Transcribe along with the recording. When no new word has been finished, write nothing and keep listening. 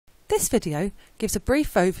This video gives a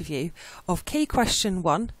brief overview of key question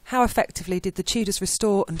 1, how effectively did the Tudors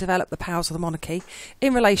restore and develop the powers of the monarchy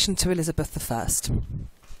in relation to Elizabeth I?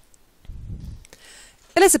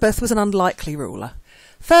 Elizabeth was an unlikely ruler.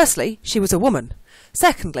 Firstly, she was a woman.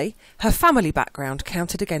 Secondly, her family background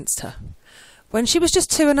counted against her. When she was just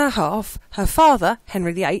 2½, her father,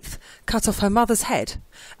 Henry VIII, cut off her mother's head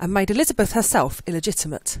and made Elizabeth herself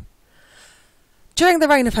illegitimate. During the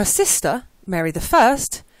reign of her sister, Mary I,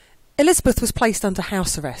 Elizabeth was placed under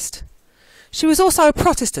house arrest. She was also a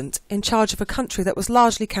Protestant in charge of a country that was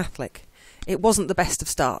largely Catholic. It wasn't the best of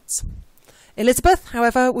starts. Elizabeth,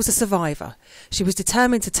 however, was a survivor. She was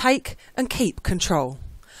determined to take and keep control.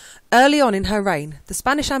 Early on in her reign, the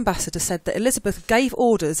Spanish ambassador said that Elizabeth gave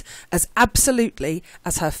orders as absolutely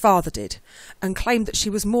as her father did, and claimed that she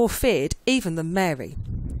was more feared even than Mary.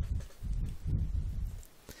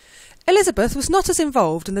 Elizabeth was not as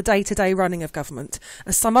involved in the day-to-day running of government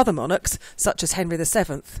as some other monarchs, such as Henry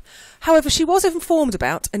VII. However, she was informed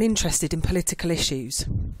about and interested in political issues.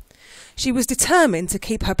 She was determined to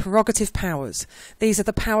keep her prerogative powers. These are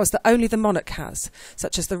the powers that only the monarch has,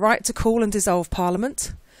 such as the right to call and dissolve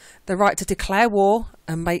Parliament, the right to declare war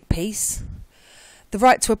and make peace, the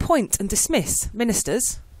right to appoint and dismiss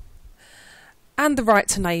ministers, and the right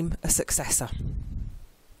to name a successor.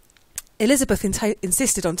 Elizabeth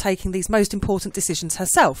insisted on taking these most important decisions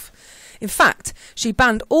herself. In fact, she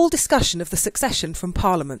banned all discussion of the succession from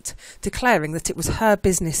Parliament, declaring that it was her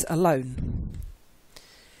business alone.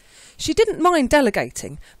 She didn't mind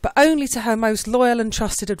delegating, but only to her most loyal and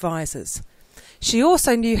trusted advisers. She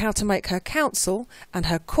also knew how to make her council and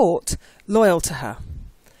her court loyal to her.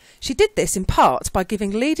 She did this in part by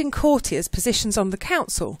giving leading courtiers positions on the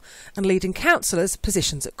council and leading councillors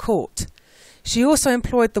positions at court. She also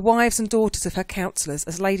employed the wives and daughters of her councillors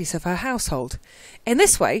as ladies of her household. In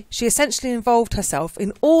this way, she essentially involved herself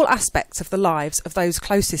in all aspects of the lives of those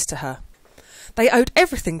closest to her. They owed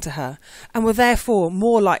everything to her and were therefore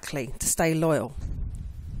more likely to stay loyal.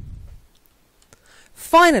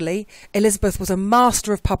 Finally, Elizabeth was a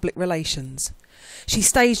master of public relations. She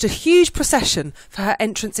staged a huge procession for her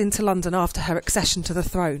entrance into London after her accession to the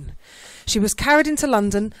throne. She was carried into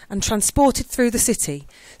London and transported through the city,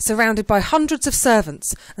 surrounded by hundreds of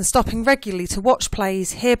servants and stopping regularly to watch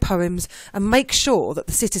plays, hear poems and make sure that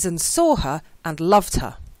the citizens saw her and loved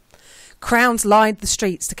her. Crowds lined the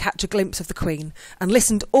streets to catch a glimpse of the Queen and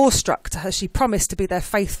listened awestruck to her she promised to be their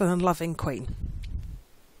faithful and loving Queen.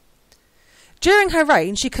 During her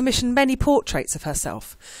reign, she commissioned many portraits of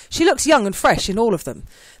herself. She looks young and fresh in all of them.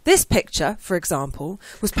 This picture, for example,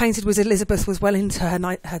 was painted when Elizabeth was well into her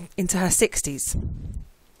 60s.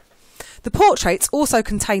 The portraits also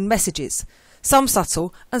contain messages, some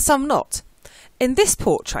subtle and some not. In this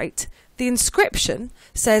portrait, the inscription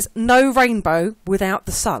says, "No rainbow without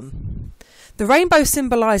the sun." The rainbow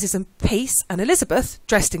symbolises peace, and Elizabeth,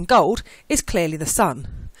 dressed in gold, is clearly the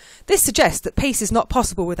sun. This suggests that peace is not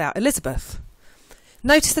possible without Elizabeth.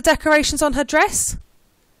 Notice the decorations on her dress?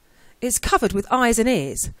 It's covered with eyes and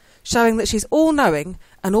ears, showing that she's all-knowing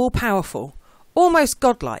and all-powerful, almost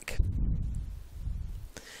godlike.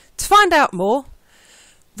 To find out more,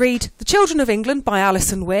 read The Children of England by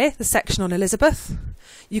Alison Weir, the section on Elizabeth.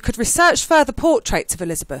 You could research further portraits of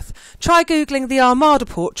Elizabeth. Try googling the Armada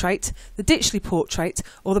portrait, the Ditchley portrait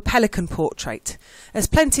or the Pelican portrait. There's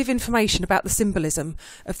plenty of information about the symbolism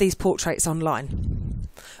of these portraits online.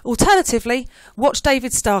 Alternatively, watch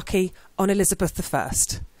David Starkey on Elizabeth I.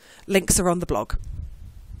 Links are on the blog.